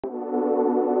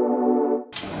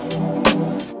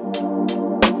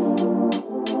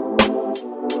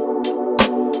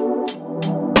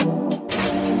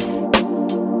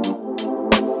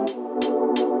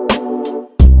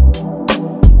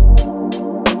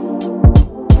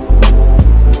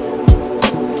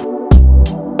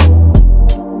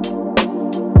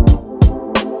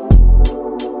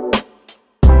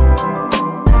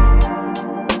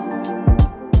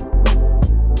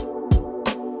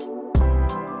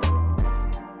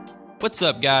What's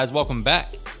up guys, welcome back.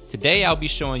 Today I'll be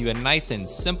showing you a nice and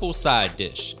simple side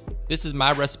dish. This is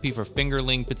my recipe for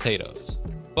fingerling potatoes.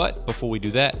 But before we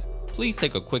do that, please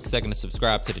take a quick second to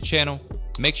subscribe to the channel.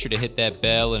 Make sure to hit that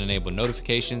bell and enable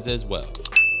notifications as well.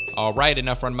 Alright,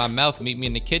 enough running my mouth, meet me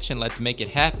in the kitchen, let's make it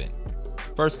happen.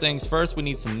 First things first, we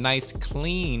need some nice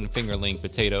clean fingerling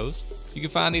potatoes. You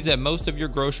can find these at most of your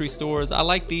grocery stores. I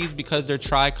like these because they're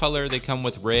tricolor, they come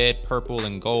with red, purple,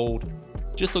 and gold.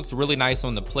 Just looks really nice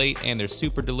on the plate and they're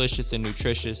super delicious and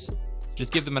nutritious.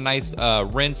 Just give them a nice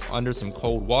rinse under some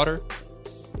cold water.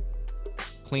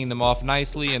 Clean them off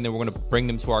nicely and then we're going to bring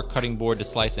them to our cutting board to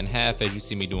slice in half as you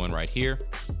see me doing right here.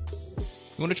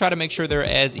 You want to try to make sure they're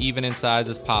as even in size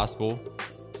as possible.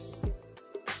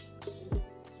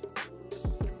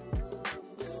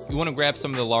 You want to grab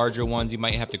some of the larger ones. You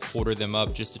might have to quarter them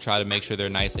up just to try to make sure they're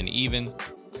nice and even.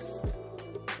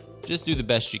 Just do the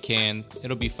best you can.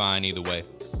 It'll be fine either way.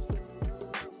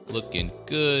 Looking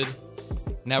good.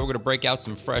 Now we're going to break out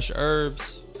some fresh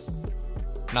herbs.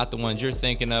 Not the ones you're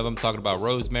thinking of. I'm talking about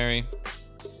rosemary.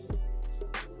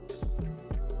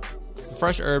 The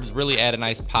fresh herbs really add a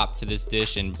nice pop to this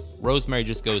dish, and rosemary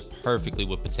just goes perfectly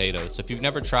with potatoes. So if you've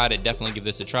never tried it, definitely give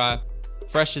this a try.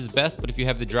 Fresh is best, but if you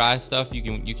have the dry stuff, you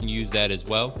can use that as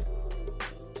well.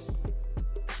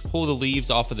 Pull the leaves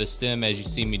off of the stem as you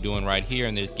see me doing right here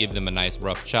and just give them a nice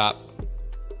rough chop.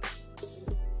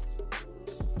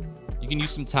 You can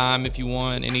use some thyme if you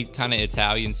want, any kind of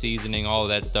Italian seasoning, all of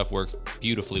that stuff works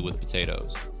beautifully with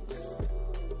potatoes.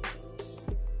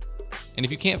 And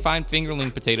if you can't find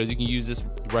fingerling potatoes, you can use this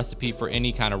recipe for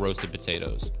any kind of roasted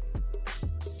potatoes.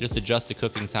 Just adjust the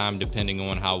cooking time depending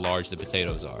on how large the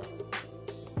potatoes are.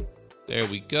 There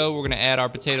we go. We're gonna add our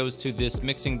potatoes to this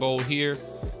mixing bowl here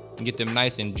and get them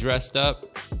nice and dressed up.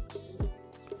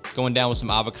 Going down with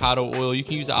some avocado oil. You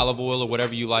can use olive oil or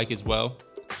whatever you like as well.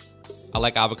 I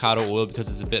like avocado oil because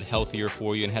it's a bit healthier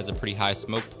for you and has a pretty high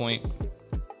smoke point.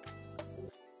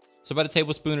 So about a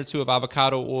tablespoon or two of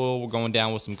avocado oil. We're going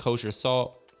down with some kosher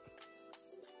salt.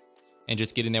 And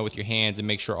just get in there with your hands and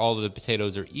make sure all of the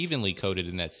potatoes are evenly coated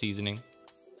in that seasoning.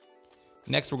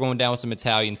 Next, we're going down with some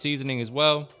Italian seasoning as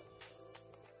well.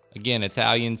 Again,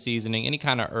 Italian seasoning, any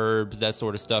kind of herbs, that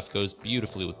sort of stuff goes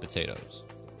beautifully with potatoes.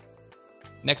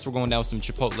 Next, we're going down with some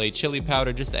chipotle chili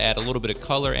powder just to add a little bit of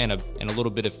color and a little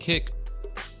bit of kick.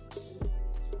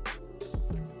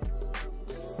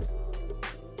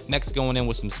 Next, going in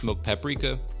with some smoked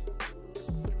paprika.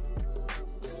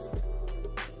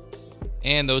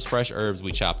 And those fresh herbs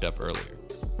we chopped up earlier.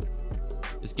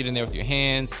 Just get in there with your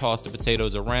hands, toss the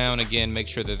potatoes around. Again, make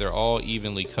sure that they're all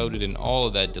evenly coated in all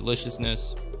of that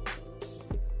deliciousness.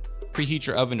 Preheat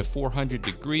your oven to 400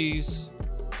 degrees.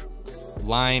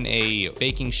 Line a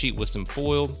baking sheet with some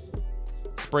foil.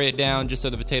 Spray it down just so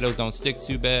the potatoes don't stick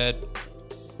too bad.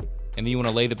 And then you want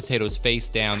to lay the potatoes face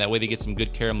down. That way they get some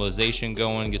good caramelization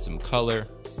going, get some color.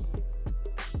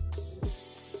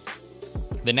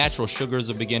 The natural sugars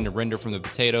will begin to render from the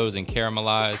potatoes and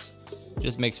caramelize.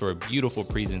 Just makes for a beautiful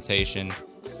presentation.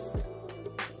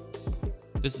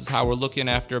 This is how we're looking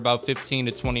after about 15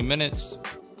 to 20 minutes.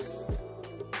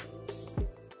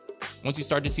 Once you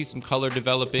start to see some color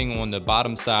developing on the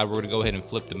bottom side, we're going to go ahead and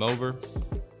flip them over.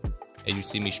 As you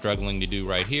see me struggling to do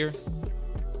right here.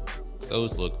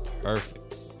 Those look perfect.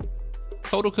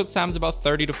 Total cook time is about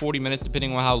 30 to 40 minutes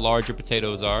depending on how large your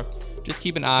potatoes are. Just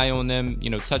keep an eye on them,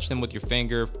 touch them with your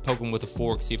finger, poke them with a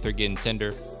fork, see if they're getting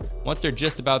tender. Once they're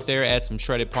just about there, add some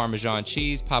shredded parmesan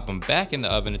cheese, pop them back in the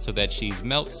oven until that cheese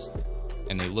melts,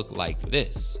 and they look like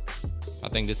this. I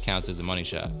think this counts as a money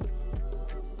shot.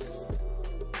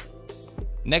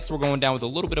 Next, we're going down with a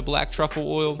little bit of black truffle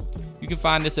oil. You can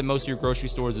find this at most of your grocery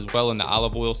stores as well in the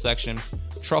olive oil section.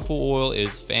 Truffle oil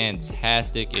is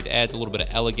fantastic. It adds a little bit of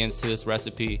elegance to this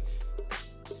recipe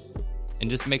and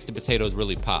just makes the potatoes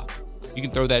really pop. You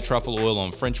can throw that truffle oil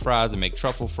on French fries and make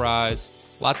truffle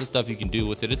fries. Lots of stuff you can do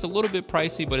with it. It's a little bit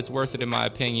pricey, but it's worth it in my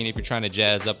opinion if you're trying to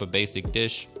jazz up a basic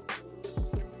dish.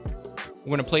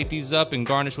 We're gonna plate these up and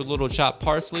garnish with a little chopped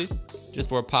parsley, just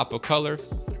for a pop of color.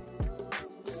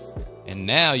 And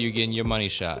now you're getting your money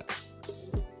shot.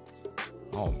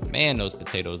 Oh man, those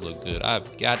potatoes look good.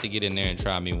 I've got to get in there and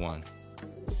try me one.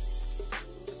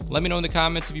 Let me know in the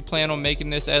comments if you plan on making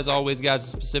this. As always, guys,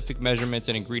 the specific measurements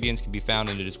and ingredients can be found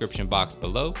in the description box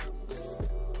below.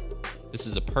 This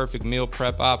is a perfect meal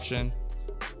prep option.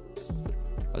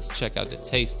 Let's check out the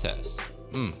taste test.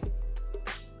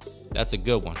 That's a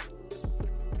good one.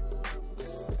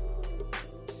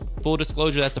 Full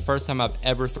disclosure, that's the first time I've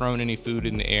ever thrown any food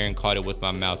in the air and caught it with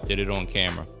my mouth. Did it on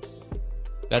camera.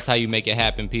 That's how you make it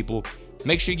happen, people.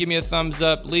 Make sure you give me a thumbs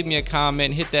up, leave me a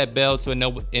comment, hit that bell to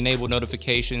enable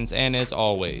notifications, and as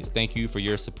always, thank you for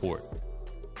your support.